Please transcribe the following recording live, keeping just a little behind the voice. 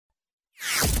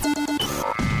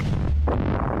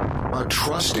a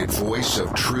trusted voice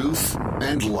of truth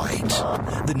and light.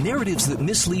 The narratives that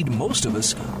mislead most of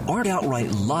us aren't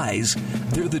outright lies.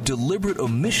 They're the deliberate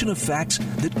omission of facts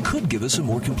that could give us a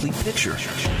more complete picture.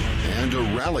 And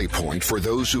a rally point for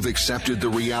those who've accepted the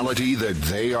reality that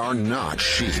they are not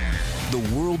sheep.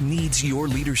 The world needs your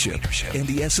leadership, and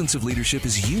the essence of leadership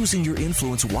is using your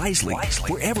influence wisely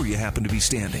wherever you happen to be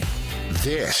standing.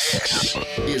 This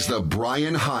is the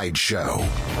Bryan Hyde Show.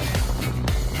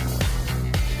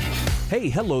 Hey,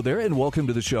 hello there, and welcome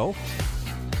to the show.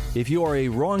 If you are a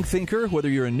wrong thinker, whether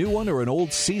you're a new one or an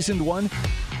old seasoned one,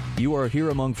 you are here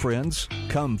among friends.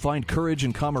 Come find courage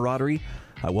and camaraderie.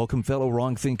 I welcome fellow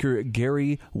wrong thinker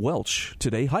Gary Welch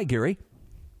today. Hi, Gary.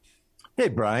 Hey,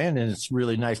 Brian, and it's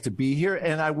really nice to be here.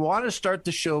 And I want to start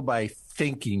the show by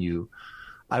thanking you.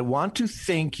 I want to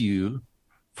thank you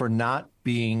for not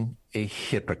being a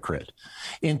hypocrite.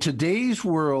 In today's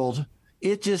world,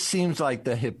 it just seems like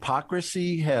the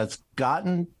hypocrisy has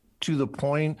gotten to the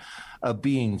point of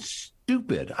being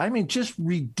stupid. I mean, just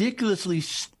ridiculously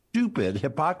stupid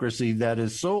hypocrisy that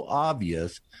is so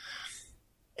obvious.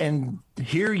 And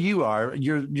here you are,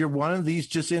 you're one of these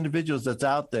just individuals that's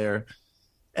out there.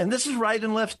 And this is right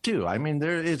and left too. I mean,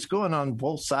 it's going on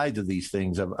both sides of these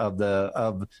things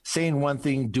of saying one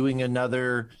thing, doing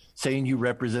another, saying you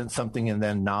represent something and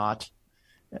then not.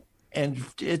 And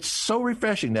it's so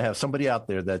refreshing to have somebody out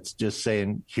there that's just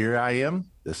saying, here I am.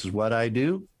 This is what I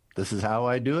do. This is how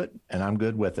I do it. And I'm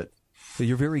good with it. So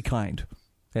you're very kind.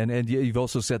 And you've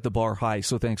also set the bar high,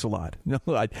 so thanks a lot.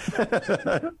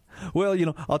 Well,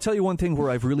 I'll tell you one thing where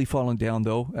I've really fallen down,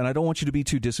 though, and I don't want you to be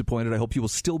too disappointed. I hope you will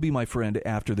still be my friend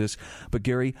after this. But,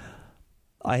 Gary,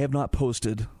 I have not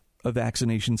posted a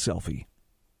vaccination selfie.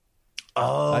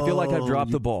 Oh. I feel like I've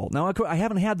dropped the ball. Now, I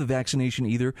haven't had the vaccination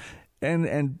either,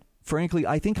 and frankly,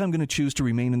 I think I'm going to choose to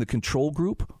remain in the control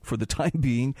group for the time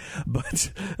being.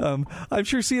 But I'm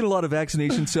sure seeing a lot of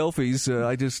vaccination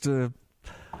selfies.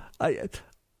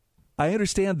 I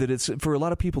understand that it's for a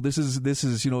lot of people. This is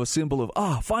a symbol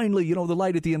of finally the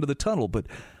light at the end of the tunnel. But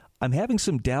I'm having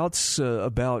some doubts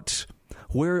about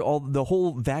where the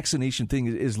whole vaccination thing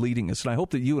is leading us, and I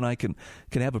hope that you and I can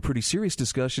have a pretty serious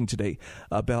discussion today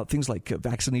about things like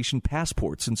vaccination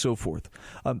passports and so forth.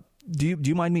 Do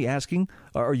you mind me asking?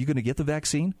 Are you going to get the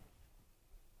vaccine?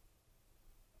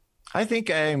 I think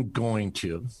I am going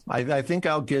to. I think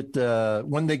I'll get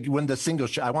when the single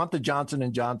shot. I want the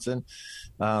Johnson & Johnson,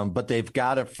 but they've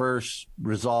got to first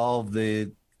resolve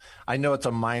the. I know it's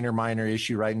a minor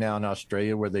issue right now in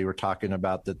Australia where they were talking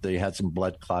about that they had some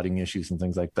blood clotting issues and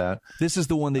things like that. This is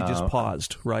the one they just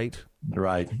paused, right?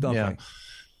 Right. Okay. Yeah.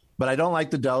 But I don't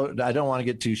like I don't want to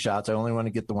get 2 shots. I only want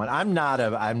to get the one.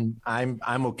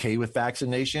 I'm okay with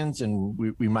vaccinations,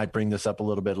 and we might bring this up a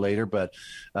little bit later. But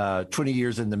 20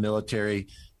 years in the military,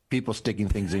 people sticking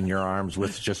things in your arms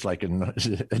was just like a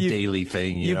daily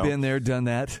thing. You've been there, done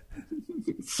that.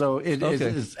 So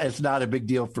it's not a big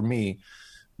deal for me.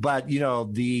 But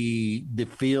the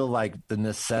feel like the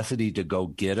necessity to go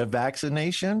get a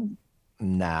vaccination.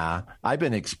 Nah, I've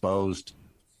been exposed.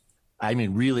 I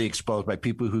mean, really exposed by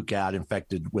people who got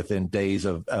infected within days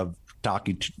of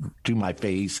talking to my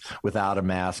face without a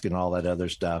mask and all that other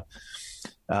stuff.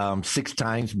 6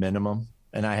 times minimum,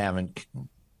 and I haven't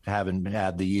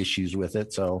had the issues with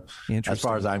it. So as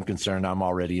far as I'm concerned, I'm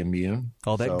already immune.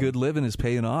 All that good living is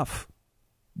paying off.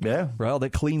 Yeah. Well,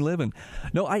 that clean living.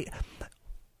 No,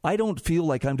 I don't feel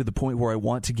like I'm to the point where I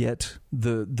want to get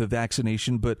the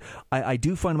vaccination, but I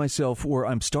do find myself where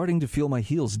I'm starting to feel my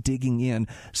heels digging in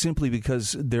simply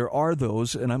because there are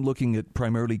those, and I'm looking at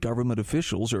primarily government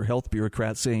officials or health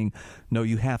bureaucrats saying, no,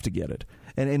 you have to get it.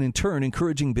 And in turn,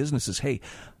 encouraging businesses, hey,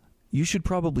 you should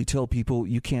probably tell people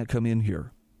you can't come in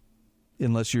here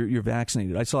unless you're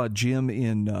vaccinated. I saw a gym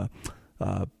in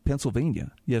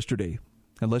Pennsylvania yesterday.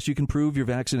 Unless you can prove your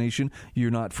vaccination,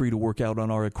 you're not free to work out on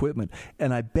our equipment.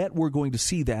 And I bet we're going to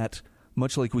see that,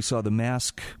 much like we saw the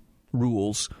mask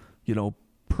rules,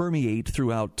 permeate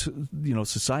throughout,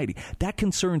 society. That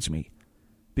concerns me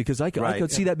because I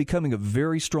could see that becoming a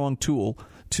very strong tool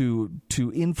to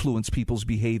influence people's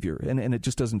behavior, and it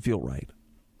just doesn't feel right.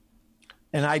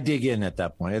 And I dig in at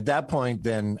that point. At that point,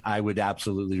 then I would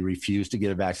absolutely refuse to get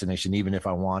a vaccination, even if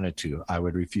I wanted to. I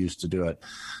would refuse to do it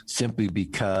simply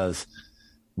because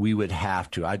we would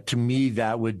have to. To me,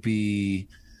 that would be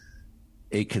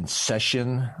a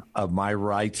concession of my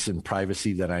rights and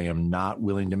privacy that I am not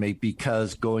willing to make,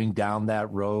 because going down that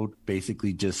road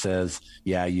basically just says,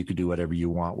 yeah, you could do whatever you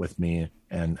want with me,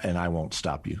 and I won't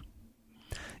stop you.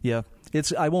 Yeah,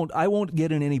 I won't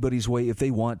get in anybody's way if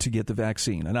they want to get the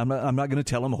vaccine, and I'm not going to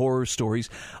tell them horror stories.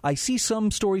 I see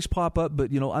some stories pop up, but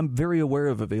I'm very aware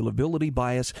of availability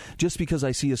bias. Just because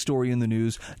I see a story in the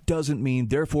news doesn't mean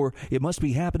therefore it must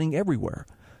be happening everywhere.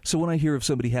 So when I hear of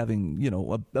somebody having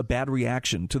a bad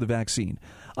reaction to the vaccine,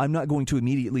 I'm not going to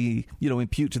immediately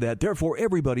impute to that. Therefore,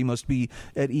 everybody must be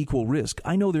at equal risk.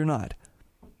 I know they're not,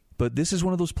 but this is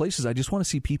one of those places I just want to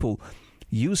see people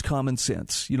use common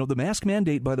sense. The mask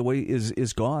mandate, by the way,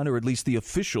 is gone, or at least the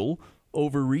official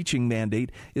overreaching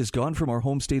mandate is gone from our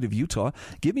home state of Utah.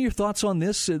 Give me your thoughts on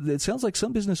this. It sounds like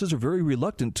some businesses are very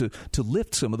reluctant to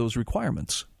lift some of those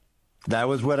requirements. That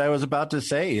was what I was about to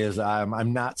say, is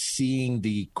I'm not seeing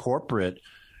the corporate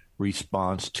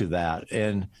response to that.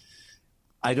 And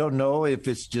I don't know if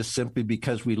it's just simply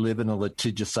because we live in a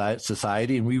litigious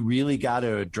society and we really got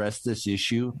to address this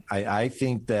issue. I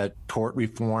think that tort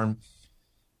reform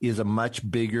is a much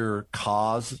bigger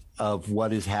cause of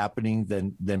what is happening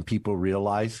than people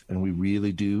realize. And we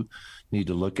really do need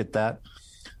to look at that.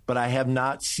 But I have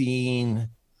not seen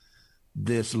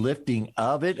this lifting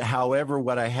of it. However,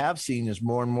 what I have seen is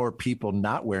more and more people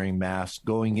not wearing masks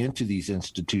going into these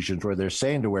institutions where they're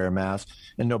saying to wear a mask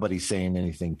and nobody's saying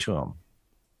anything to them.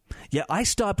 Yeah, I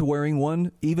stopped wearing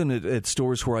one, even at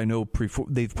stores where I know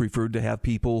they've preferred to have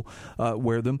people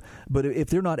wear them. But if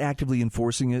they're not actively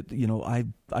enforcing it,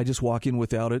 I just walk in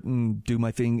without it and do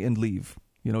my thing and leave.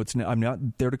 I'm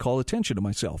not there to call attention to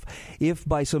myself. If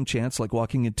by some chance, like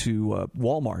walking into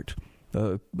Walmart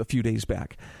a few days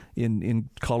back in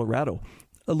Colorado,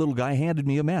 a little guy handed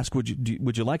me a mask. Would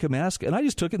you like a mask? And I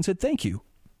just took it and said thank you.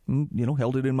 And,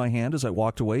 held it in my hand as I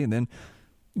walked away, and then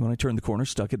when I turned the corner,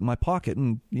 stuck it in my pocket.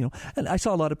 And, and I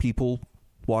saw a lot of people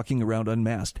walking around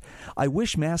unmasked. I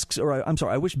wish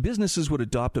businesses would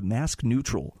adopt a mask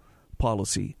neutral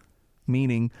policy,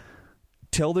 meaning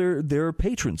tell their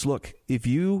patrons, look, if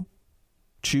you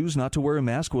choose not to wear a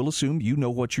mask, we'll assume you know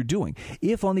what you're doing.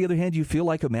 If, on the other hand, you feel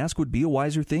like a mask would be a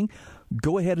wiser thing,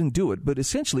 go ahead and do it. But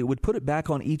essentially, it would put it back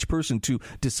on each person to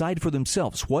decide for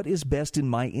themselves what is best in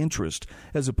my interest,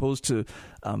 as opposed to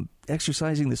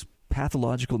exercising this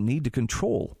pathological need to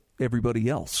control everybody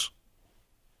else.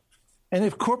 And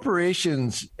if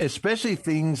corporations, especially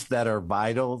things that are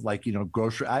vital, like,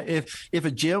 grocery, if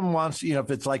a gym wants,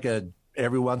 if it's like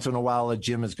every once in a while, a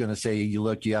gym is going to say, you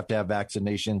have to have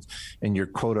vaccinations and your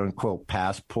quote unquote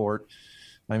passport.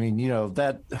 I mean,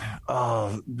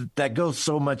 that goes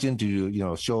so much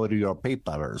into, show it your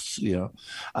papers,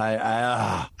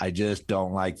 I just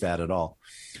don't like that at all.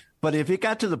 But if it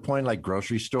got to the point like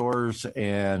grocery stores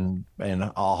and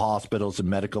all hospitals and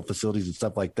medical facilities and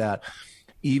stuff like that,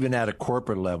 even at a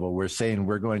corporate level, we're saying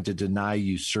we're going to deny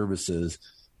you services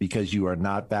because you are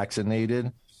not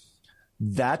vaccinated,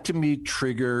 that to me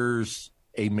triggers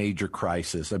a major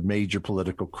crisis, a major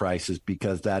political crisis,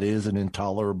 because that is an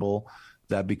intolerable.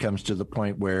 That becomes to the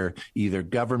point where either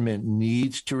government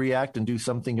needs to react and do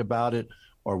something about it,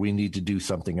 or we need to do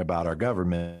something about our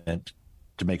government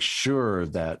to make sure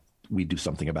that we do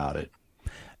something about it.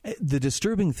 The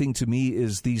disturbing thing to me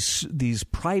is these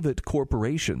private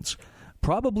corporations,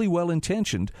 probably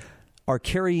well-intentioned, are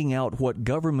carrying out what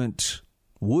government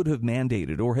would have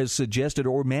mandated or has suggested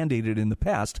or mandated in the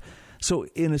past. So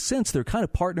in a sense, they're kind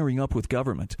of partnering up with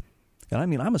government. And I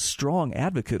mean, I'm a strong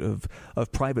advocate of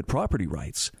private property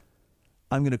rights.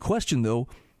 I'm going to question, though,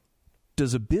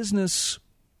 does a business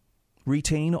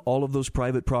retain all of those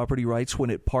private property rights when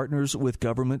it partners with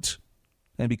government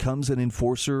and becomes an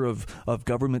enforcer of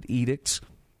government edicts?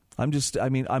 I'm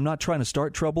not trying to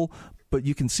start trouble, but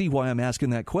you can see why I'm asking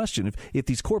that question. If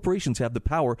these corporations have the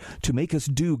power to make us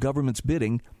do government's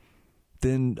bidding,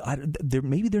 then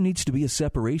maybe there needs to be a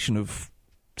separation of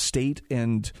state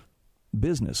and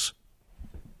business.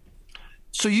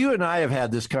 So you and I have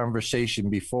had this conversation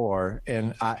before,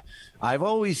 and I've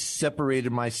always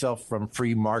separated myself from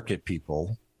free market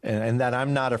people, and that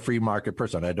I'm not a free market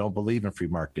person. I don't believe in free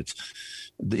markets,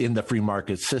 in the free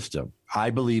market system. I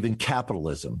believe in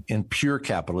capitalism, in pure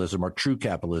capitalism, or true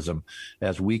capitalism,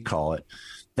 as we call it.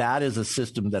 That is a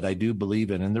system that I do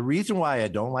believe in. And the reason why I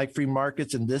don't like free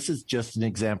markets, and this is just an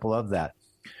example of that,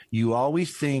 you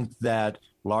always think that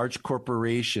large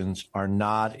corporations are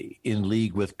not in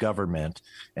league with government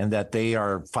and that they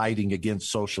are fighting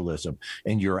against socialism.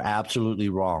 And you're absolutely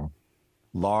wrong.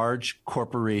 Large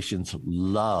corporations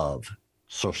love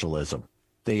socialism.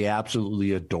 They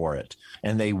absolutely adore it,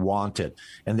 and they want it,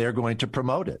 and they're going to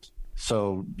promote it.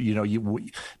 So,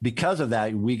 because of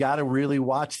that, we got to really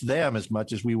watch them as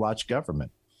much as we watch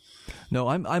government. No,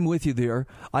 I'm with you there.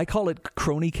 I call it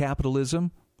crony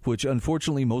capitalism. which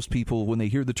unfortunately most people, when they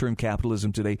hear the term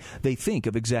capitalism today, they think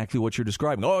of exactly what you're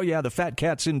describing. Oh, yeah, the fat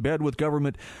cat's in bed with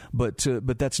government, but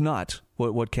that's not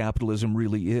what capitalism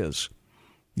really is.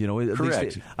 You know, at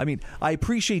correct. Least, I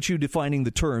appreciate you defining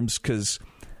the terms because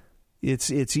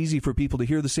it's easy for people to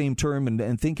hear the same term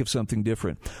and think of something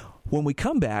different. When we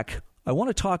come back, I want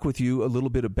to talk with you a little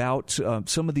bit about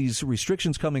some of these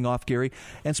restrictions coming off, Gary,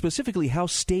 and specifically how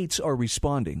states are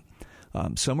responding.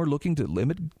 Some are looking to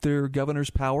limit their governor's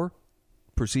power,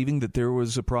 perceiving that there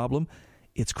was a problem.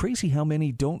 It's crazy how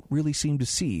many don't really seem to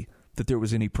see that there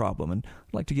was any problem. And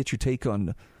I'd like to get your take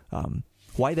on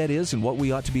why that is and what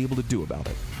we ought to be able to do about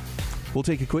it. We'll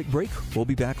take a quick break. We'll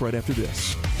be back right after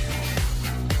this.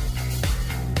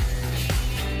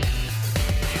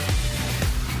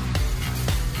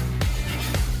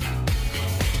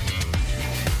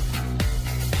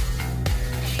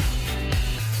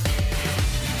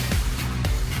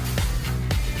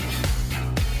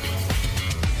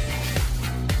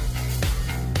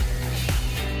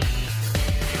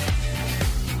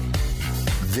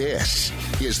 This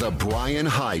is the Bryan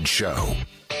Hyde Show.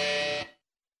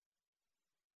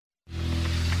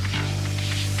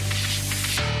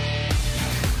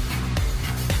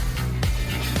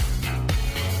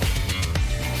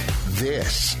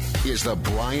 This is the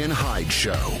Bryan Hyde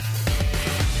Show.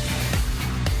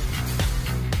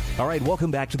 All right,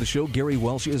 welcome back to the show. Gary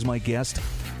Welsh is my guest.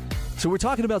 So we're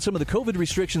talking about some of the COVID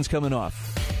restrictions coming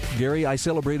off. Gary, I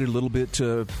celebrated a little bit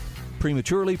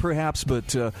prematurely, perhaps,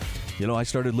 but I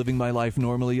started living my life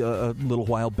normally a little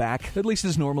while back, at least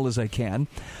as normal as I can.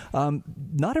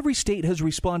 Not every state has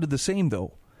responded the same,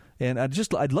 though. And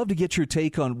I'd love to get your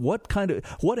take on what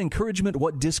encouragement,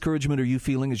 what discouragement are you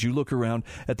feeling as you look around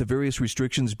at the various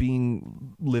restrictions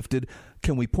being lifted?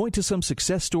 Can we point to some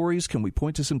success stories? Can we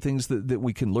point to some things that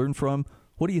we can learn from?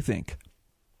 What do you think?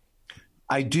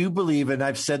 I do believe, and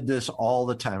I've said this all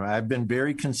the time, I've been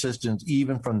very consistent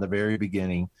even from the very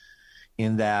beginning,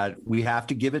 in that we have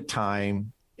to give it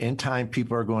time. In time,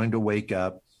 people are going to wake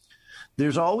up.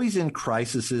 There's always in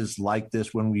crises like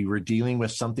this when we were dealing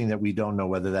with something that we don't know,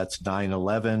 whether that's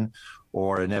 9/11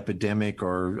 or an epidemic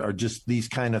or just these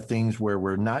kind of things where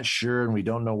we're not sure and we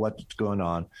don't know what's going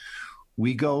on.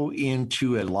 We go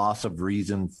into a loss of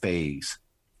reason phase.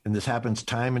 And this happens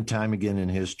time and time again in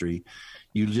history.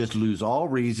 You just lose all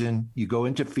reason. You go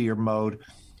into fear mode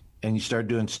and you start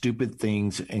doing stupid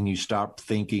things and you stop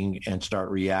thinking and start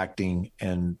reacting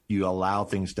and you allow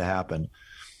things to happen.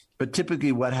 But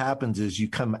typically what happens is you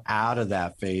come out of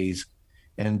that phase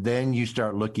and then you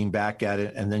start looking back at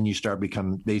it and then you start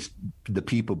the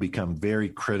people become very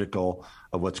critical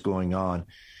of what's going on.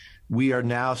 We are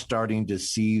now starting to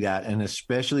see that, and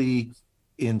especially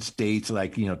in states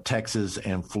like, Texas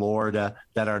and Florida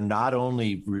that are not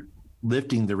only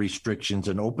lifting the restrictions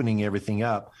and opening everything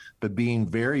up, but being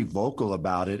very vocal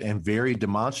about it and very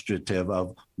demonstrative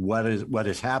of what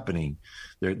is happening.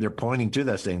 They're pointing to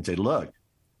that saying, look,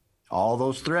 all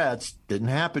those threats didn't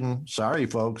happen. Sorry,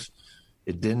 folks.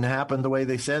 It didn't happen the way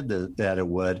they said that it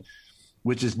would,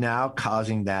 which is now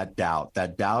causing that doubt.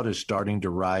 That doubt is starting to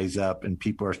rise up and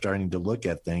people are starting to look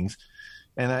at things.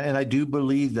 And I do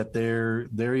believe that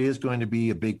there is going to be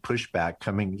a big pushback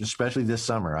coming, especially this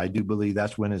summer. I do believe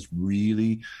that's when it's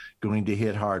really going to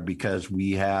hit hard because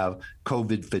we have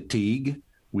COVID fatigue.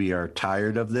 We are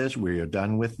tired of this. We are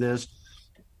done with this.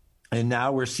 And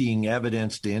now we're seeing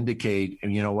evidence to indicate,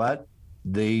 you know what?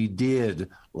 They did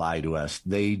lie to us.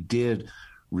 They did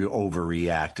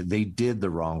overreact. They did the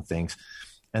wrong things.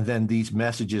 And then these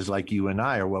messages like you and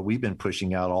I are what we've been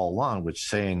pushing out all along, which is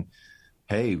saying,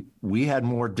 hey, we had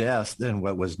more deaths than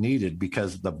what was needed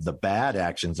because of the bad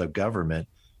actions of government,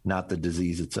 not the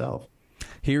disease itself.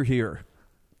 Hear, hear.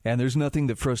 And there's nothing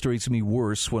that frustrates me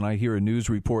worse when I hear a news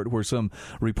report where some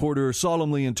reporter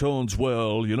solemnly intones,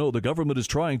 well, the government is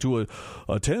trying to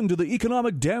attend to the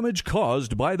economic damage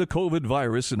caused by the COVID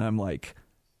virus. And I'm like,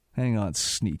 hang on,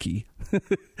 sneaky.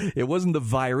 It wasn't the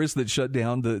virus that shut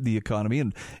down the economy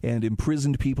and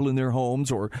imprisoned people in their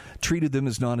homes or treated them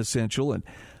as non-essential.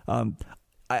 And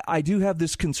I do have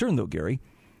this concern, though, Gary.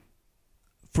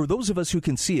 For those of us who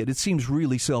can see it, it seems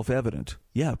really self-evident.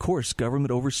 Yeah, of course,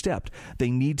 government overstepped.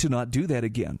 They need to not do that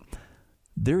again.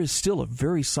 There is still a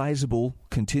very sizable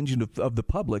contingent of the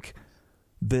public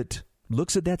that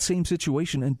looks at that same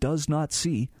situation and does not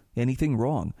see anything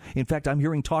wrong. In fact, I'm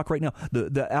hearing talk right now.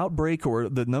 The outbreak or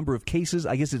the number of cases,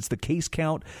 I guess it's the case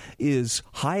count, is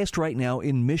highest right now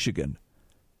in Michigan.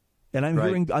 And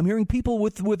I'm hearing people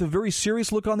with a very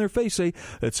serious look on their face say,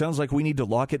 it sounds like we need to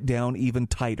lock it down even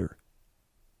tighter.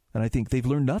 And I think they've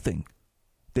learned nothing.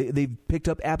 They've picked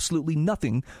up absolutely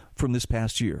nothing from this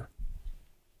past year.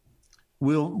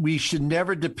 we should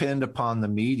never depend upon the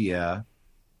media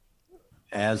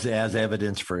as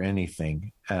evidence for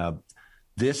anything.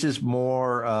 This is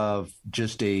more of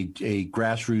just a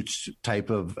grassroots type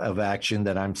of action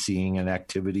that I'm seeing, an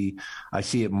activity. I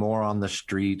see it more on the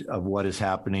street of what is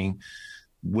happening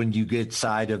when you get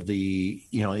side of the,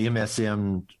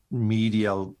 MSM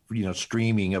media,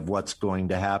 streaming of what's going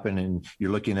to happen, and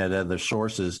you're looking at other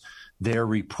sources. They're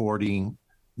reporting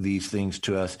these things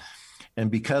to us.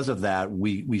 And because of that,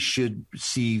 we should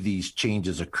see these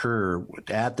changes occur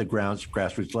at the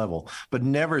grassroots level, but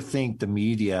never think the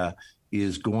media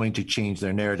is going to change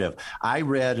their narrative. I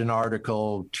read an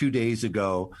article 2 days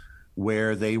ago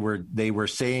where they were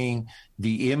saying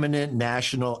the eminent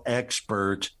national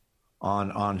expert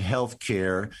on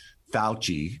healthcare,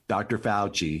 Fauci, Dr.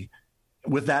 Fauci,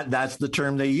 with that's the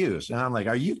term they use. And I'm like,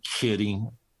 are you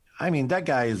kidding? I mean, that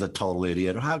guy is a total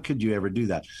idiot. How could you ever do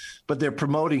that? But they're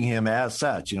promoting him as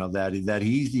such, that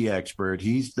he's the expert.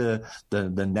 He's the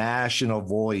national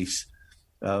voice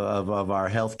of our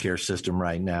healthcare system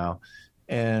right now.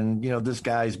 And, this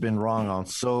guy's been wrong on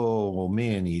so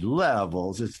many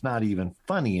levels. It's not even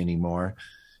funny anymore.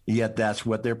 Yet that's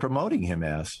what they're promoting him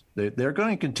as. They're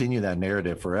going to continue that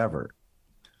narrative forever.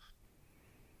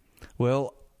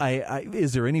 Well,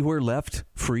 is there anywhere left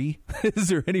free? Is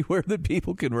there anywhere that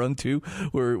people can run to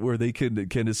where they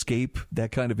can escape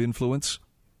that kind of influence?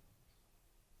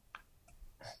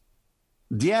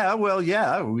 Yeah, well,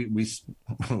 yeah,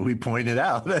 we pointed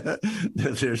out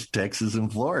there's Texas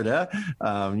and Florida.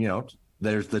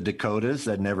 There's the Dakotas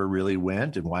that never really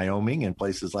went, and Wyoming and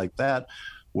places like that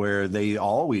where they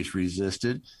always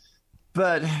resisted.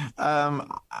 But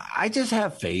I just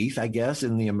have faith, I guess,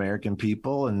 in the American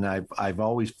people, and I've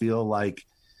always feel like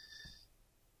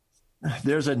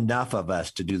there's enough of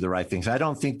us to do the right things. I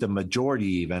don't think the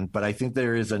majority even, but I think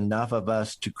there is enough of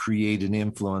us to create an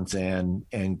influence and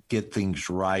get things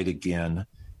right again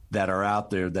that are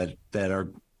out there that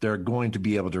are going to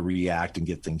be able to react and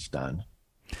get things done.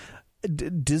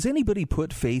 Does anybody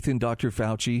put faith in Dr.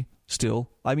 Fauci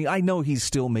still? I mean, I know he's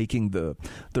still making the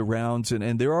rounds,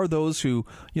 and there are those who,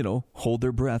 hold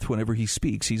their breath whenever he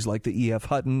speaks. He's like the E.F.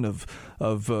 Hutton of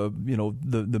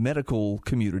the medical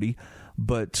community.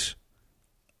 But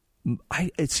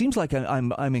it seems like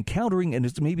I'm encountering, and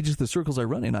it's maybe just the circles I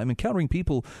run in, I'm encountering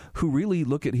people who really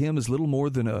look at him as little more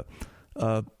than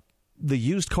the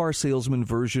used car salesman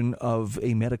version of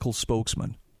a medical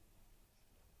spokesman.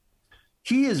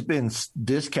 He has been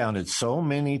discounted so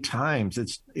many times.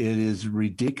 It is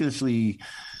ridiculously.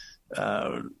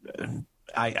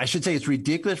 I should say it's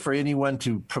ridiculous for anyone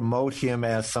to promote him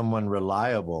as someone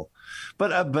reliable.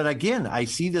 But again, I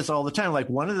see this all the time. Like,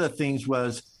 one of the things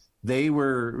was they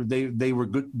were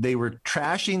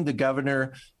trashing the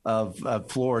governor of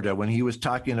Florida when he was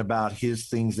talking about his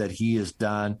things that he has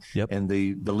done. Yep. And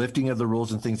the lifting of the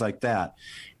rules and things like that.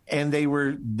 And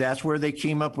that's where they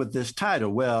came up with this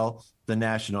title. Well, the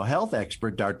national health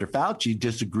expert, Dr. Fauci,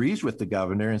 disagrees with the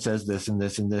governor and says this and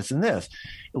this and this and this.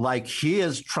 Like,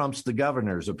 his trumps the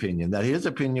governor's opinion, that his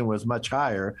opinion was much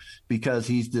higher because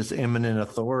he's this eminent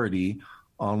authority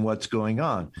on what's going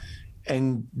on.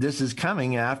 And this is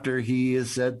coming after he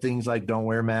has said things like, don't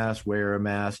wear a mask, wear a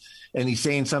mask. And he's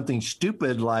saying something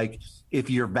stupid like, if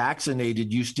you're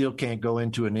vaccinated, you still can't go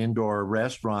into an indoor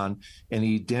restaurant and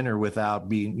eat dinner without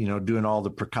being, doing all the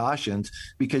precautions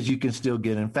because you can still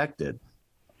get infected.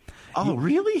 Oh,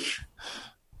 really?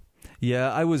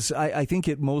 Yeah, I think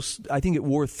it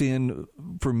wore thin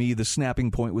for me. The snapping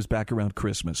point was back around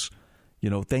Christmas.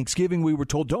 Thanksgiving, we were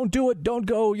told, don't do it, don't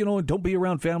go, and don't be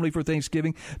around family for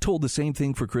Thanksgiving. Told the same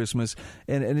thing for Christmas.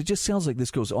 And it just sounds like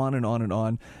this goes on and on and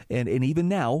on. And even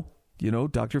now,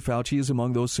 Dr. Fauci is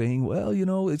among those saying, well,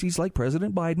 he's like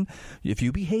President Biden. If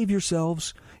you behave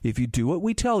yourselves, if you do what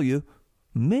we tell you,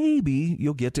 maybe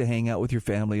you'll get to hang out with your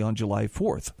family on July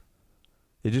 4th.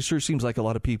 It just sure seems like a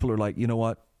lot of people are like, you know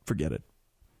what, forget it.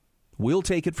 We'll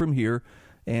take it from here.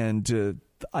 And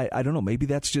I don't know, maybe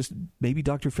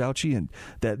Dr. Fauci and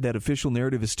that official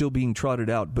narrative is still being trotted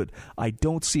out, but I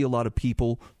don't see a lot of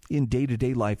people in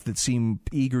day-to-day life that seem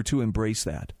eager to embrace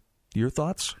that. Your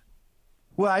thoughts?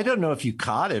 Well, I don't know if you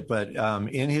caught it, but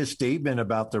in his statement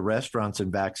about the restaurants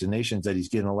and vaccinations that he's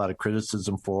getting a lot of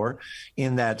criticism for,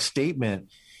 in that statement,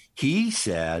 he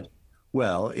said,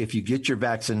 well, if you get your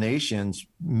vaccinations,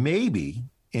 maybe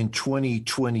in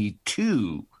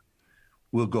 2022,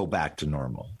 we'll go back to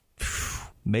normal.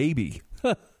 Maybe.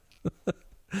 That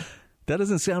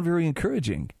doesn't sound very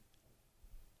encouraging.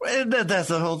 And that's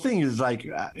the whole thing is like,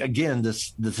 again,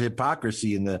 this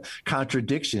hypocrisy and the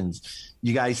contradictions.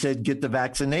 You guys said get the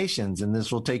vaccinations and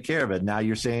this will take care of it. Now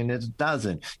you're saying it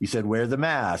doesn't. You said wear the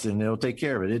mask and it'll take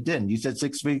care of it. It didn't. You said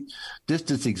 6 feet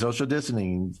distancing, social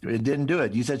distancing. It didn't do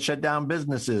it. You said shut down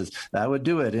businesses. That would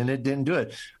do it. And it didn't do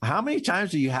it. How many times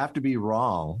do you have to be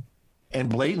wrong and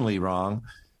blatantly wrong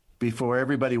before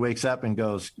everybody wakes up and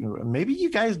goes, maybe you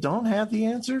guys don't have the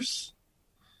answers?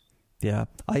 Yeah,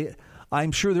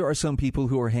 I'm sure there are some people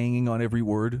who are hanging on every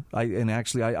word.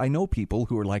 I know people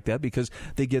who are like that because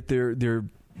they get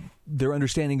their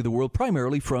understanding of the world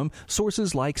primarily from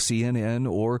sources like CNN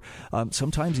or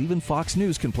sometimes even Fox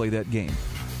News can play that game.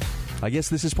 I guess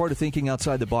this is part of thinking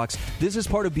outside the box. This is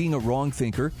part of being a wrong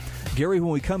thinker. Gary,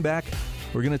 when we come back,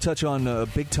 we're going to touch on a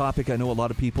big topic I know a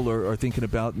lot of people are thinking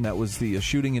about, and that was the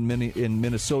shooting in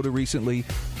Minnesota recently.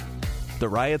 The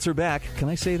riots are back. Can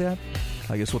I say that?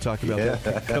 I guess we'll talk about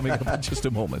that coming up in just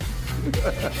a moment.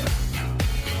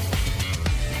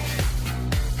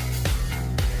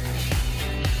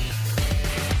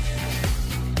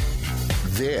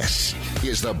 This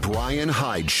is the Bryan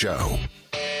Hyde Show.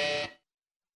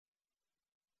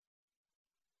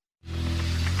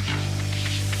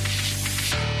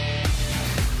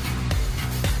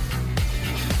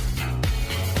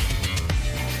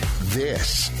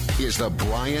 This is the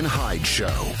Bryan Hyde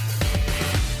Show.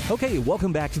 Okay,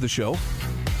 welcome back to the show.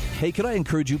 Hey, could I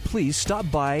encourage you, please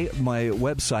stop by my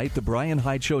website,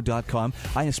 thebryanhydeshow.com.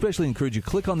 I especially encourage you,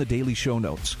 click on the daily show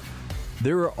notes.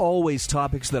 There are always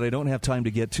topics that I don't have time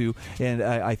to get to, and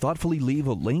I thoughtfully leave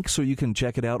a link so you can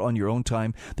check it out on your own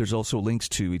time. There's also links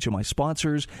to each of my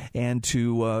sponsors and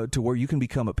to where you can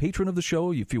become a patron of the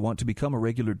show. If you want to become a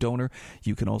regular donor,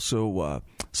 you can also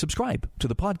subscribe to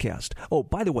the podcast. Oh,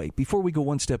 by the way, before we go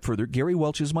one step further, Gary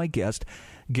Welch is my guest.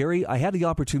 Gary, I had the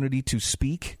opportunity to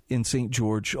speak in St.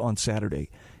 George on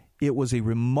Saturday. It was a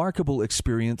remarkable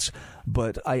experience,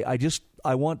 but I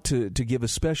want to give a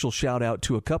special shout out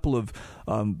to a couple of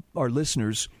our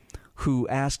listeners who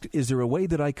asked, is there a way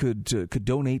that I could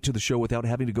donate to the show without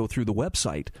having to go through the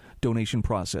website donation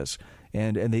process?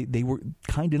 And they were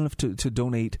kind enough to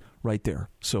donate right there.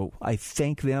 So I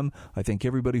thank them. I thank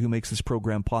everybody who makes this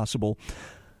program possible.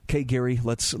 Okay, Gary,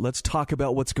 let's talk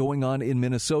about what's going on in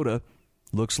Minnesota.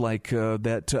 Looks like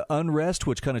that unrest,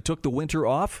 which kind of took the winter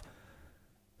off,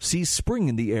 sees spring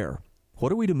in the air.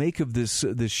 What are we to make of this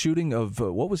shooting of,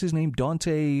 what was his name,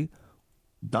 Dante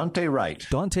Wright.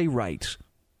 Dante Wright.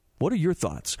 What are your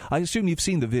thoughts? I assume you've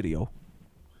seen the video.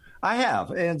 I have.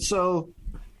 And so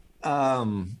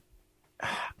to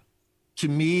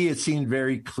me, it seemed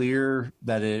very clear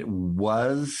that it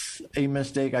was a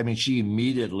mistake. I mean, she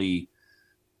immediately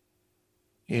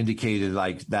indicated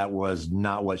like that was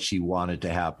not what she wanted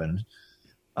to happen.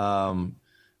 I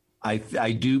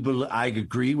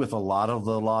agree with a lot of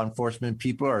the law enforcement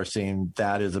people are saying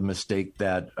that is a mistake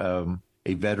that a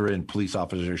veteran police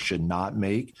officer should not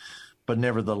make. But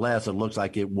nevertheless, it looks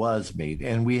like it was made.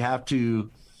 And we have to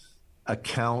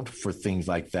account for things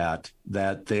like that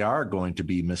they are going to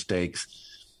be mistakes.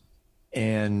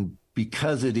 And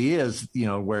because it is,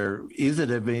 where is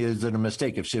it a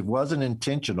mistake? If it wasn't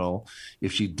intentional,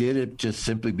 if she did it just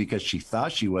simply because she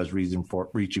thought she was reaching for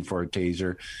a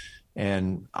taser,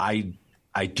 and I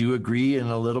do agree in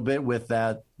a little bit with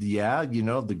that. Yeah,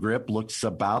 the grip looks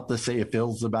about the same. It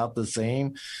feels about the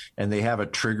same, and they have a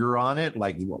trigger on it.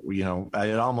 Like,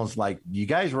 it almost like you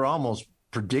guys were almost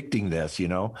predicting this.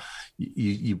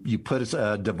 You put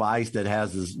a device that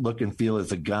has this look and feel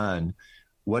as a gun.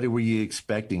 What were you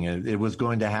expecting? It was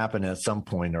going to happen at some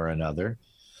point or another.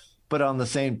 But on the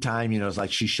same time, it's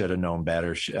like she should have known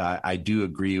better. I do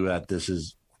agree that this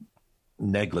is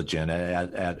negligent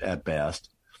at best.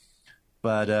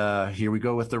 But here we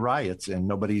go with the riots, and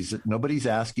nobody's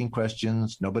asking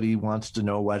questions. Nobody wants to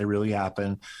know what really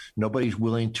happened. Nobody's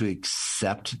willing to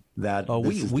accept that. Oh,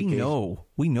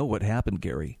 we know what happened,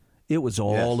 Gary. It was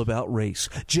all about race,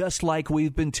 just like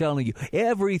we've been telling you.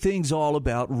 Everything's all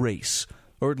about race,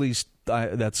 or at least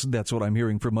that's what I'm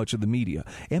hearing from much of the media.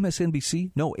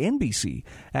 NBC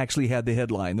actually had the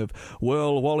headline of,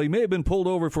 well, while he may have been pulled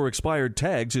over for expired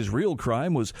tags, his real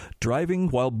crime was driving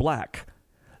while black.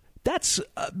 That's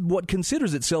what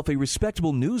considers itself a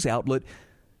respectable news outlet,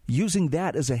 using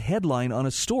that as a headline on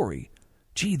a story.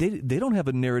 Gee, they don't have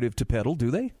a narrative to peddle, do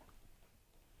they?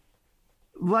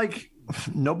 Like,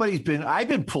 I've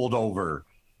been pulled over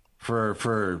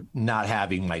for not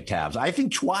having my tabs. I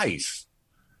think twice.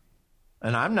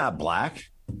 And I'm not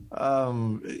black.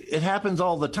 It happens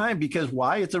all the time because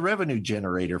why? It's a revenue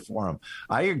generator for them.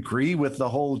 I agree with the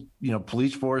whole,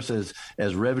 police force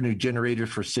as revenue generators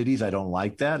for cities. I don't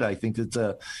like that. I think it's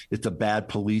a bad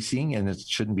policing and it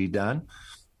shouldn't be done.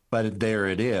 But there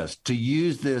it is. To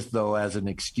use this, though, as an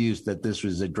excuse that this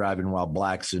was a driving while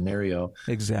black scenario.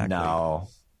 Exactly. No.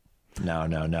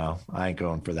 I ain't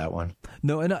going for that one.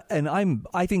 No, and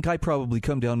I think I probably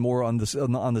come down more on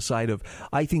the side of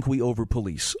I think we over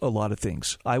police a lot of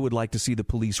things. I would like to see the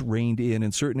police reined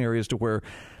in certain areas to where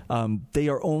they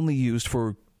are only used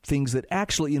for things that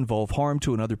actually involve harm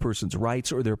to another person's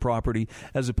rights or their property,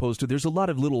 as opposed to there's a lot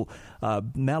of little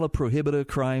mala prohibita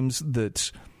crimes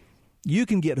that you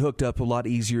can get hooked up a lot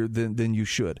easier than you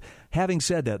should. Having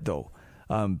said that, though,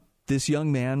 this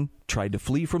young man tried to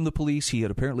flee from the police. He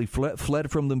had apparently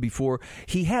fled from them before.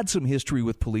 He had some history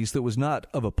with police that was not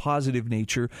of a positive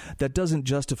nature. That doesn't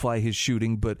justify his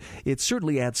shooting, but it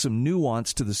certainly adds some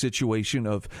nuance to the situation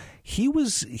of he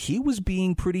was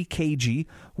being pretty cagey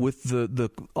with the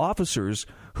officers,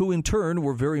 who in turn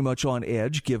were very much on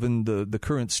edge given the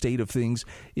current state of things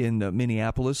in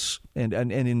Minneapolis and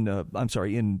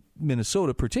in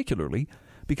Minnesota particularly,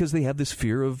 because they have this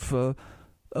fear of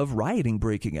rioting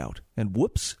breaking out. And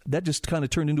whoops, that just kind of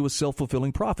turned into a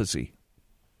self-fulfilling prophecy.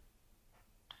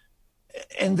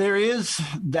 And there is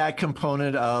that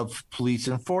component of police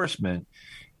enforcement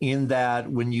in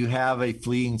that when you have a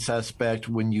fleeing suspect,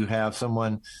 when you have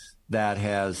someone that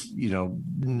has,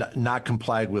 not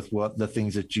complied with what the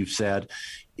things that you've said,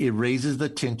 it raises the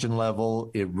tension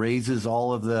level. It raises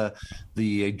all of the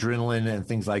adrenaline and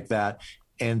things like that.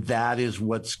 And that is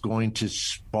what's going to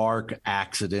spark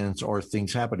accidents or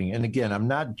things happening. And again, I'm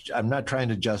not trying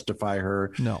to justify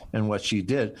her and what she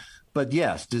did. But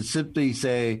yes, to simply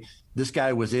say this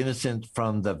guy was innocent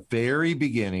from the very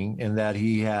beginning and that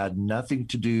he had nothing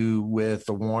to do with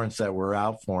the warrants that were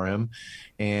out for him,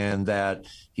 and that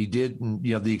he didn't,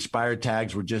 the expired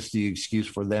tags were just the excuse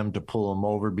for them to pull him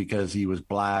over because he was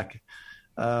black.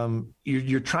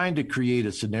 You're trying to create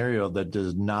a scenario that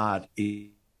does not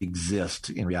exist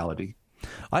in reality.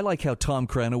 I like how Tom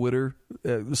Cranowiter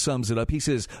sums it up. He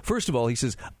says, first of all,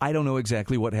 I don't know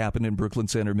exactly what happened in Brooklyn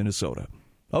Center, Minnesota.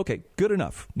 Okay, good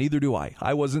enough. Neither do I.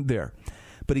 I wasn't there.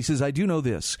 But he says, I do know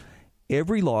this.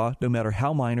 Every law, no matter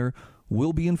how minor,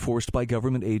 will be enforced by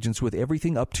government agents with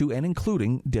everything up to and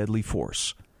including deadly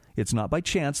force. It's not by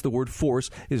chance the word force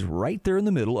is right there in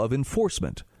the middle of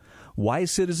enforcement.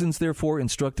 Wise citizens, therefore,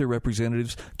 instruct their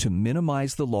representatives to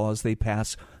minimize the laws they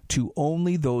pass to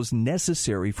only those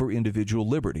necessary for individual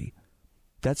liberty.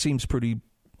 That seems pretty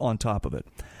on top of it.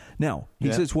 Now,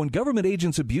 he says when government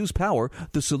agents abuse power,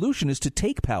 the solution is to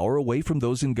take power away from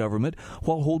those in government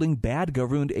while holding bad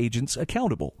government agents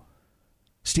accountable.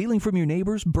 Stealing from your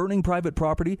neighbors, burning private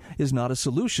property is not a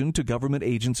solution to government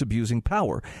agents abusing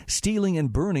power. Stealing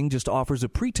and burning just offers a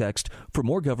pretext for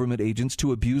more government agents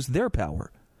to abuse their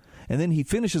power. And then he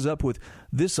finishes up with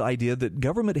this idea that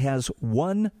government has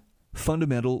one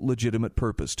fundamental legitimate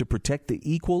purpose: to protect the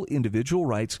equal individual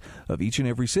rights of each and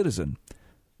every citizen.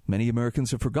 Many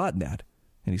Americans have forgotten that.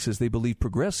 And he says they believe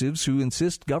progressives who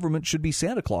insist government should be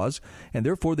Santa Claus, and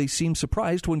therefore they seem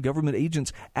surprised when government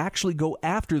agents actually go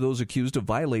after those accused of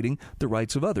violating the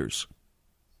rights of others.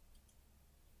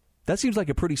 That seems like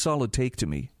a pretty solid take to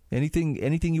me.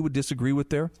 Anything you would disagree with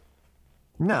there?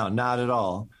 No, not at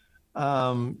all.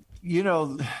 And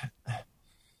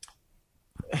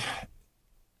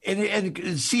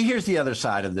see, here's the other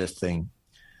side of this thing.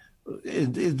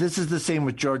 This is the same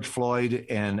with George Floyd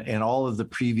and all of the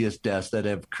previous deaths that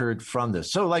have occurred from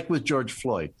this. So like with George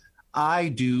Floyd, I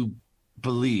do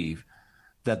believe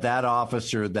that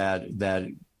officer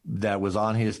that was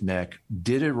on his neck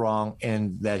did it wrong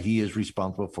and that he is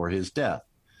responsible for his death.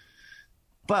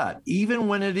 But even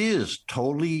when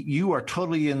you are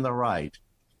totally in the right,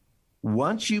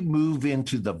 once you move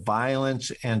into the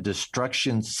violence and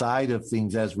destruction side of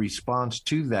things as response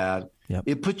to that,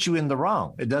 it puts you in the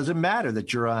wrong. It doesn't matter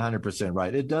that you're 100%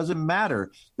 right. It doesn't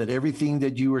matter that everything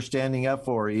that you were standing up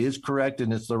for is correct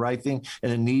and it's the right thing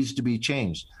and it needs to be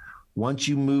changed. Once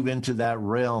you move into that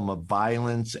realm of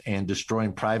violence and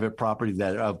destroying private property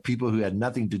of people who had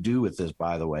nothing to do with this,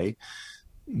 by the way,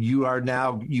 you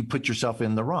put yourself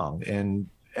in the wrong. And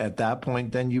at that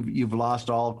point, then you've lost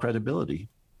all credibility.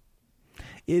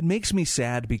 It makes me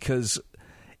sad because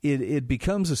it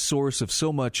becomes a source of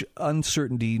so much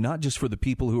uncertainty, not just for the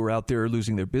people who are out there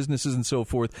losing their businesses and so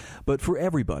forth, but for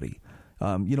everybody.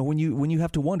 When you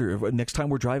have to wonder, next time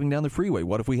we're driving down the freeway,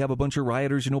 what if we have a bunch of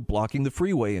rioters, blocking the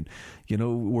freeway and,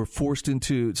 we're forced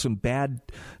into some bad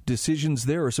decisions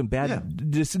there or some bad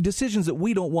decisions that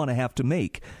we don't want to have to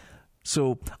make.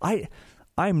 So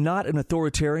I'm not an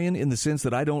authoritarian in the sense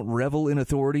that I don't revel in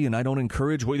authority and I don't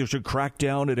encourage they should crack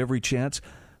down at every chance.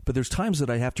 But there's times that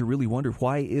I have to really wonder,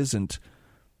 why isn't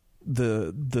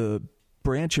the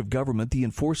branch of government, the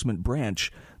enforcement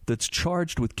branch that's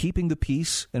charged with keeping the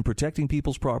peace and protecting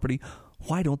people's property,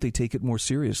 why don't they take it more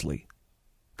seriously?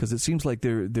 Because it seems like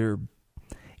they're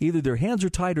either their hands are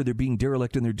tied or they're being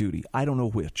derelict in their duty. I don't know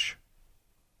which.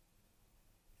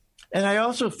 And I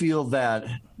also feel that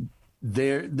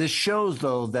this shows,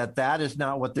 though, that is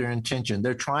not what their intention.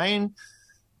 They're trying,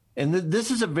 and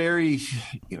this is a very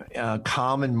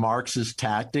common Marxist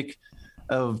tactic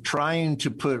of trying to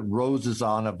put roses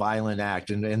on a violent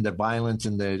act, and the violence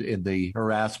and the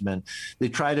harassment. They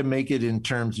try to make it in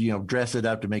terms, dress it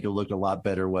up to make it look a lot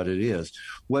better what it is.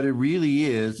 What it really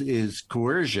is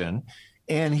coercion.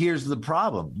 And here's the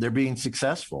problem. They're being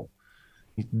successful.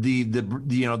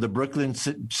 The Brooklyn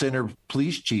Center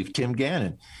police chief, Tim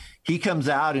Gannon, he comes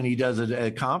out and he does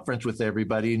a conference with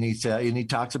everybody, and he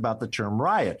talks about the term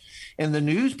riot. And the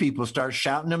news people start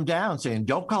shouting him down, saying,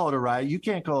 "Don't call it a riot. You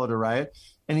can't call it a riot."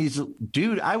 And he's,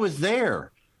 "Dude, I was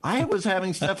there. I was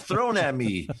having stuff thrown at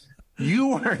me. You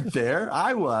weren't there.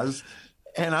 I was.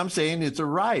 And I'm saying it's a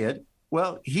riot."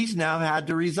 Well, he's now had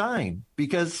to resign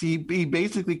because he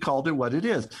basically called it what it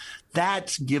is.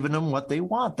 That's giving them what they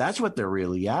want. That's what they're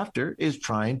really after, is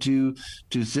trying to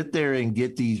sit there and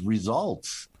get these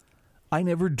results. I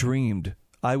never dreamed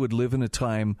I would live in a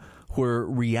time where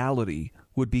reality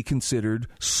would be considered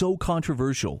so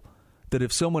controversial that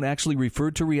if someone actually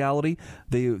referred to reality,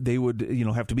 they would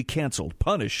have to be canceled,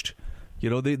 punished.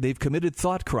 They've committed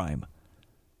thought crime.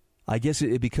 I guess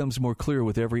it becomes more clear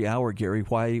with every hour, Gary,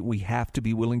 why we have to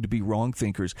be willing to be wrong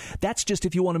thinkers. That's just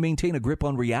if you want to maintain a grip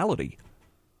on reality,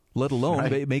 let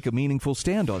alone make a meaningful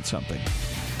stand on something.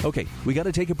 Okay, we got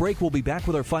to take a break. We'll be back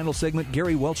with our final segment.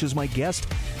 Gary Welch is my guest.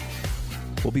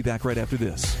 We'll be back right after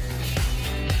this.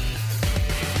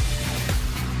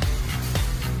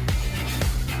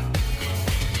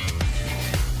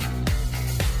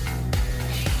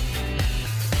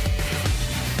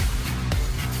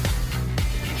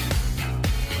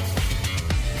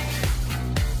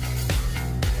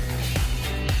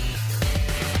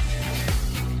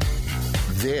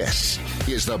 This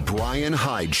is the Bryan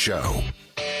Hyde Show.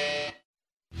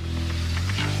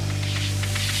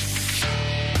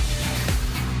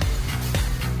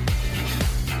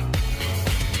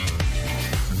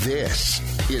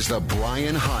 This is the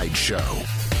Bryan Hyde Show.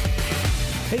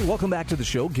 Hey, welcome back to the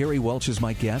show. Gary Welch is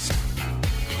my guest.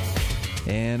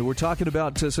 And we're talking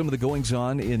about some of the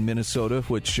goings-on in Minnesota,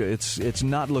 which it's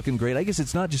not looking great. I guess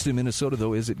it's not just in Minnesota,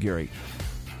 though, is it, Gary?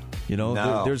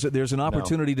 No. There's an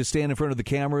opportunity to stand in front of the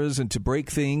cameras and to break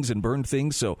things and burn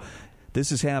things. So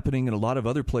this is happening in a lot of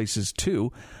other places,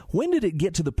 too. When did it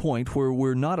get to the point where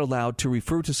we're not allowed to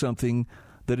refer to something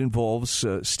that involves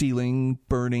stealing,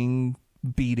 burning,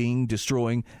 beating,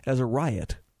 destroying as a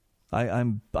riot?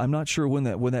 I'm not sure when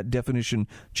that definition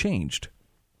changed.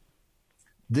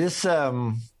 This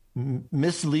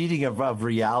misleading of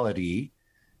reality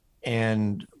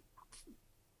and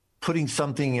putting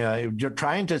something, you're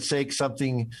trying to take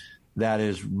something that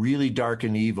is really dark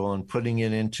and evil and putting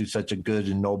it into such a good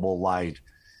and noble light.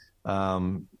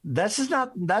 That's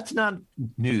not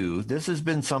new. This has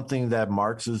been something that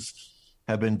Marxists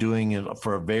have been doing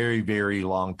for a very, very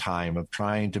long time, of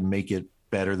trying to make it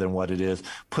better than what it is,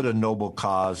 put a noble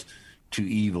cause to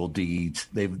evil deeds.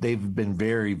 They've been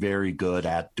very, very good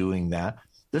at doing that.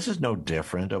 This is no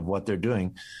different of what they're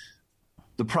doing.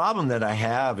 The problem that I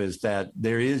have is that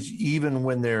there is, even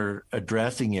when they're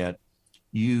addressing it,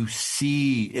 you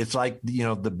see, it's like,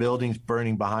 the buildings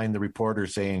burning behind the reporter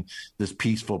saying this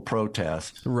peaceful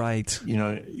protest. Right.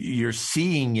 You're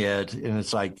seeing it, and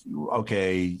it's like,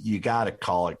 okay, you got to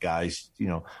call it, guys.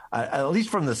 At least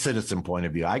from the citizen point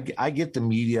of view, I get the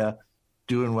media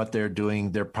doing what they're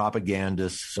doing. They're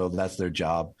propagandists, so that's their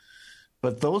job.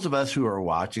 But those of us who are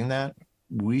watching that,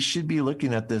 we should be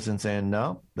looking at this and saying,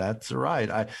 no, that's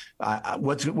right.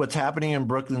 What's happening in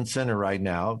Brooklyn Center right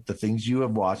now, the things you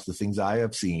have watched, the things I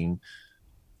have seen,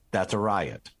 that's a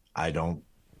riot.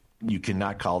 You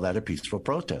cannot call that a peaceful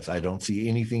protest. I don't see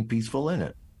anything peaceful in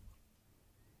it.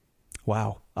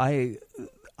 Wow. I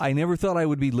never thought I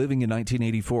would be living in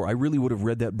 1984. I really would have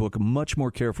read that book much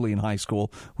more carefully in high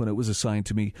school when it was assigned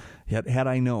to me. Had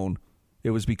I known, it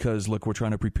was because, look, we're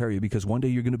trying to prepare you because one day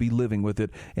you're going to be living with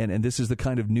it, and this is the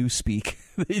kind of newspeak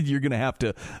that you're going to have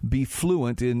to be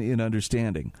fluent in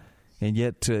understanding. And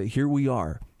yet, here we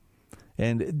are.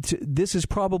 And this is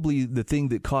probably the thing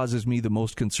that causes me the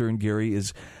most concern, Gary,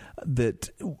 is that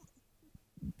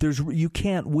you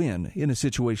can't win in a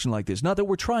situation like this. Not that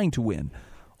we're trying to win.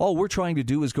 all we're trying to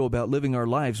do is go about living our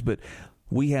lives. But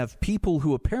we have people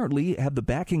who apparently have the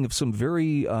backing of some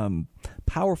very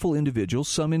powerful individuals,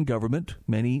 some in government,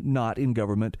 many not in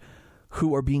government,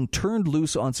 who are being turned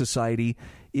loose on society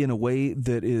in a way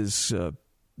that is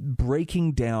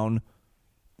breaking down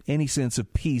any sense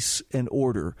of peace and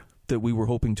order that we were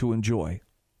hoping to enjoy.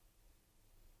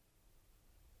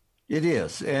 It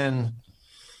is. And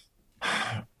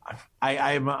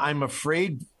I'm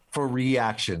afraid for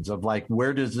reactions of like,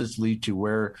 where does this lead to?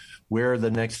 Where are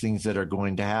the next things that are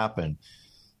going to happen?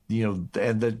 You know,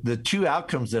 and the two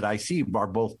outcomes that I see are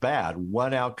both bad.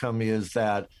 One outcome is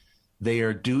that they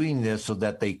are doing this so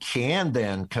that they can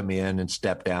then come in and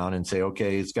step down and say,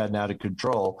 okay, it's gotten out of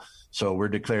control, so we're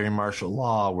declaring martial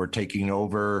law, we're taking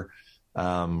over,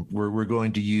 we're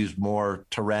going to use more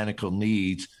tyrannical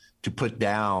needs to put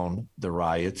down the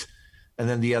riots. And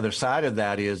then the other side of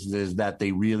that is that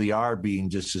they really are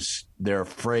being they're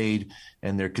afraid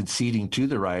and they're conceding to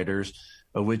the rioters,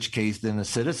 in which case then the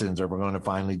citizens are going to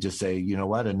finally just say, you know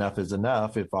what, enough is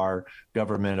enough. If our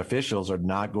government officials are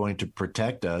not going to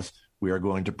protect us, we are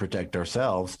going to protect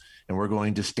ourselves, and we're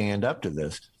going to stand up to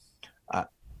this.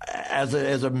 As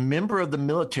a member of the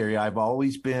military, I've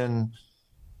always had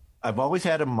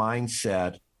a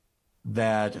mindset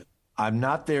that I'm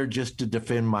not there just to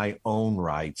defend my own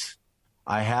rights.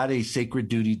 I had a sacred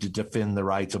duty to defend the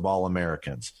rights of all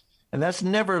Americans. And that's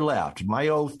never left. My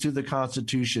oath to the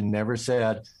Constitution never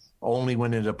said only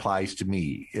when it applies to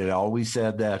me. It always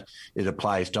said that it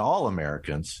applies to all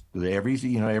Americans. Every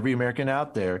American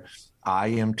out there, I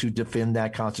am to defend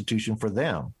that Constitution for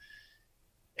them.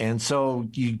 And so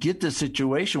you get the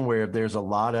situation where there's a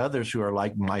lot of others who are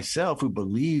like myself who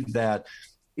believe that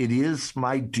it is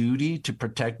my duty to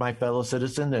protect my fellow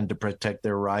citizen and to protect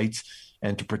their rights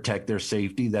and to protect their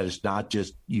safety. That it's not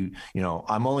just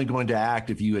I'm only going to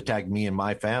act if you attack me and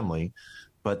my family.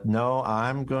 But no,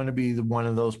 I'm going to be one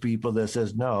of those people that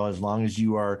says, no, as long as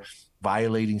you are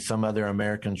violating some other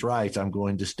American's rights, I'm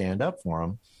going to stand up for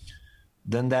them.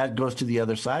 Then that goes to the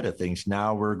other side of things.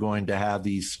 Now we're going to have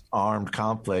these armed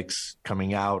conflicts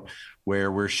coming out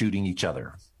where we're shooting each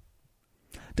other.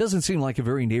 Doesn't seem like a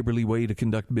very neighborly way to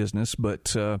conduct business, but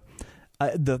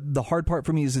the hard part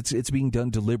for me is it's being done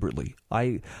deliberately.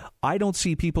 I don't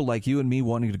see people like you and me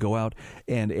wanting to go out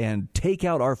and take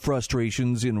out our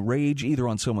frustrations in rage either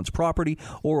on someone's property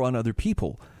or on other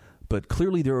people. But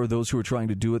clearly there are those who are trying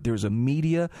to do it. There's a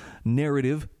media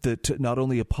narrative that not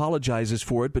only apologizes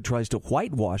for it, but tries to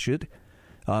whitewash it.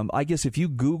 I guess if you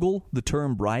Google the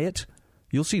term riot,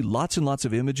 you'll see lots and lots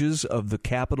of images of the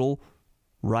Capitol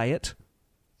riot,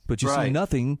 but you see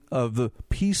nothing of the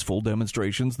peaceful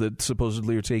demonstrations that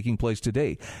supposedly are taking place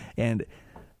today. And,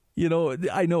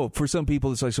 I know for some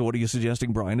people it's like, so what are you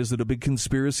suggesting, Brian? Is it a big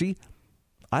conspiracy?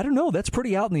 I don't know. That's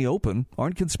pretty out in the open.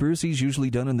 Aren't conspiracies usually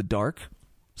done in the dark?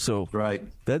 So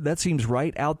that seems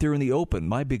right out there in the open.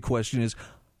 My big question is,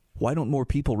 why don't more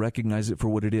people recognize it for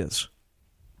what it is?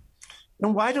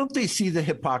 And why don't they see the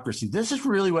hypocrisy? This is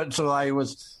really so I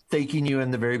was thanking you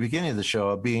in the very beginning of the show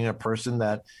of being a person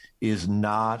that is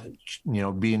not,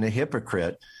 being a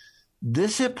hypocrite.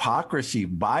 This hypocrisy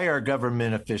by our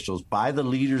government officials, by the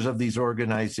leaders of these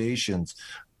organizations,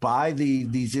 by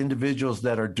these individuals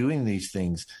that are doing these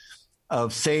things,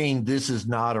 of saying this is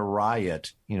not a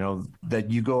riot,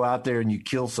 that you go out there and you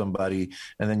kill somebody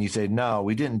and then you say, no,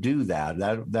 we didn't do that.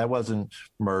 That wasn't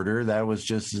murder. That was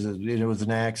just, it was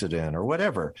an accident or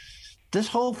whatever. This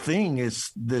whole thing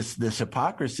is this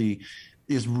hypocrisy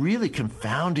is really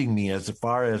confounding me as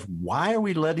far as why are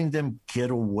we letting them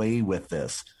get away with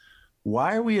this?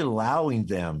 Why are we allowing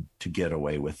them to get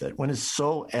away with it when it's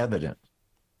so evident?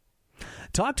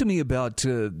 Talk to me about,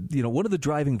 one of the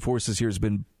driving forces here has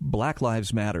been Black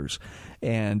Lives Matters.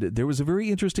 And there was a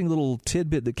very interesting little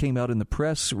tidbit that came out in the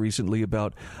press recently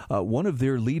about one of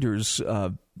their leaders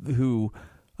who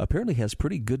apparently has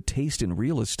pretty good taste in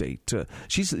real estate.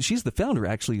 She's the founder,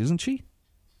 actually, isn't she?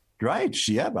 Right.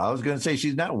 Yeah, I was going to say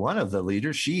she's not one of the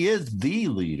leaders. She is the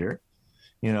leader,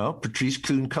 Patrice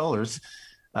Kuhn-Cullors,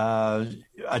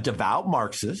 a devout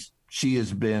Marxist. She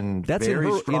has been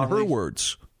very strongly, in her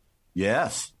words.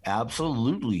 Yes,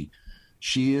 absolutely.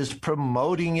 She is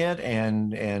promoting it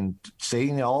and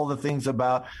saying all the things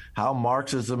about how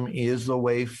Marxism is the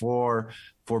way for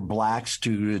blacks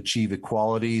to achieve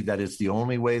equality, that it's the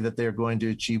only way that they're going to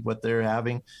achieve what they're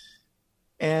having.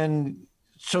 And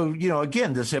so,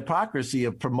 again, this hypocrisy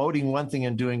of promoting one thing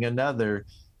and doing another.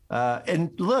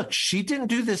 And look, she didn't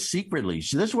do this secretly.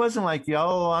 This wasn't like,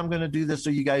 I'm going to do this so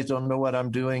you guys don't know what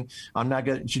I'm doing. I'm not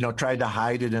going to, try to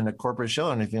hide it in a corporate show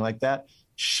or anything like that.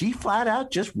 She flat out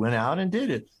just went out and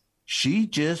did it. She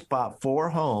just bought 4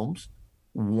 homes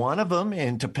One of them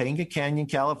in Topanga Canyon,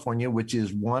 California, which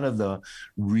is one of the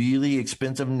really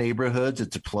expensive neighborhoods.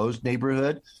 It's a closed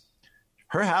neighborhood.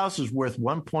 Her house is worth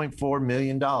 $1.4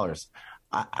 million.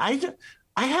 I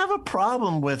have a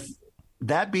problem with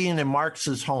that being in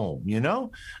Marx's home,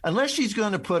 unless she's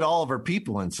going to put all of her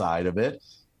people inside of it.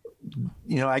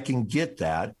 I can get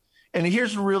that. And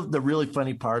here's the really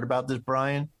funny part about this,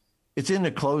 Brian. It's in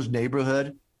a closed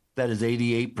neighborhood that is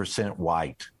 88%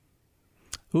 white.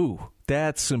 Ooh,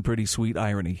 that's some pretty sweet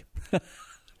irony.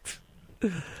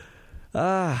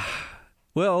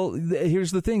 Well,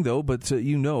 here's the thing, though, but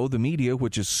the media,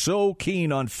 which is so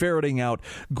keen on ferreting out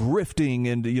grifting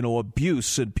and,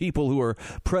 abuse and people who are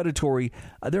predatory,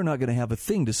 they're not going to have a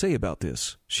thing to say about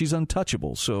this. She's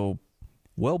untouchable, so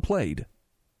well played.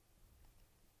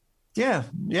 Yeah.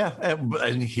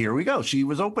 And here we go. She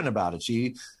was open about it.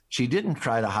 She didn't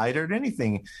try to hide it or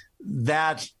anything.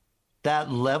 That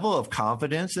level of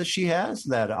confidence that she has,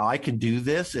 that I can do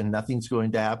this and nothing's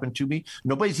going to happen to me.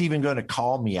 Nobody's even going to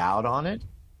call me out on it.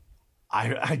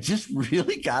 I just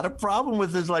really got a problem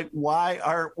with this. Like, why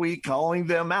aren't we calling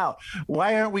them out?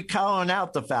 Why aren't we calling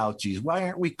out the Faucis? Why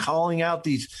aren't we calling out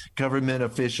these government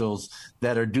officials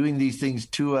that are doing these things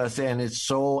to us? And it's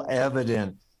so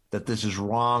evident that this is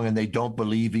wrong and they don't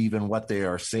believe even what they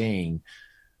are saying.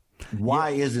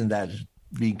 Why isn't that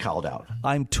being called out?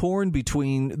 I'm torn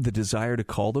between the desire to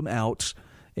call them out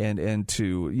and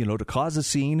to, to cause a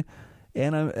scene.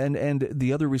 And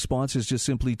the other response is just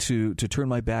simply to turn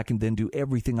my back and then do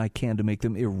everything I can to make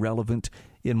them irrelevant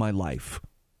in my life.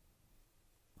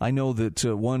 I know that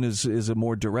one is a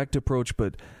more direct approach,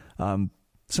 but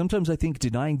sometimes I think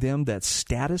denying them that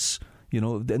status,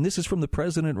 and this is from the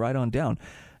president right on down,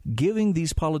 giving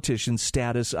these politicians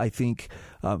status, I think,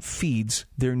 feeds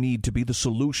their need to be the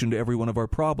solution to every one of our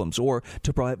problems, or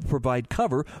to provide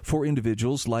cover for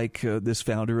individuals like this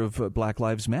founder of Black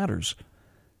Lives Matters.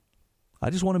 I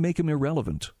just want to make them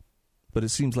irrelevant, but it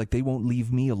seems like they won't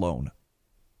leave me alone.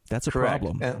 That's a Correct.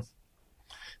 problem. And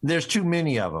there's too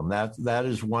many of them. That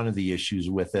is one of the issues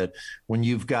with it. When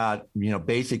you've got,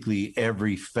 basically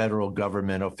every federal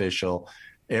government official,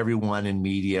 everyone in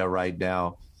media right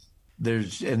now,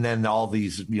 and then all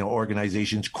these,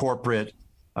 organizations, corporate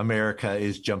America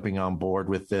is jumping on board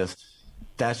with this.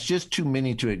 That's just too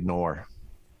many to ignore.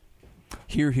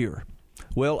 Hear, hear.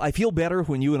 Well, I feel better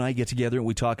when you and I get together and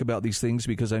we talk about these things,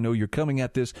 because I know you're coming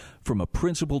at this from a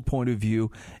principled point of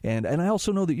view. And I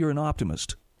also know that you're an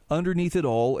optimist. Underneath it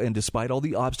all, and despite all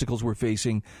the obstacles we're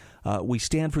facing, we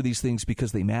stand for these things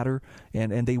because they matter,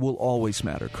 and they will always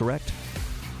matter, correct?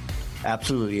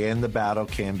 Absolutely. And the battle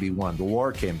can be won. The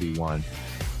war can be won.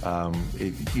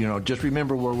 Just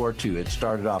remember World War II. It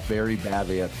started off very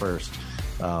badly at first,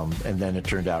 and then it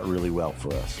turned out really well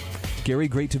for us. Gary,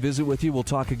 great to visit with you. We'll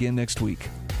talk again next week.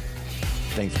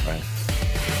 Thanks, Brian.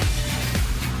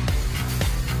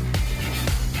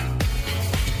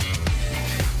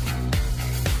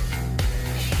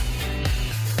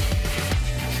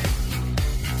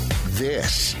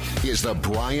 This is the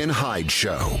Bryan Hyde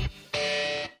Show.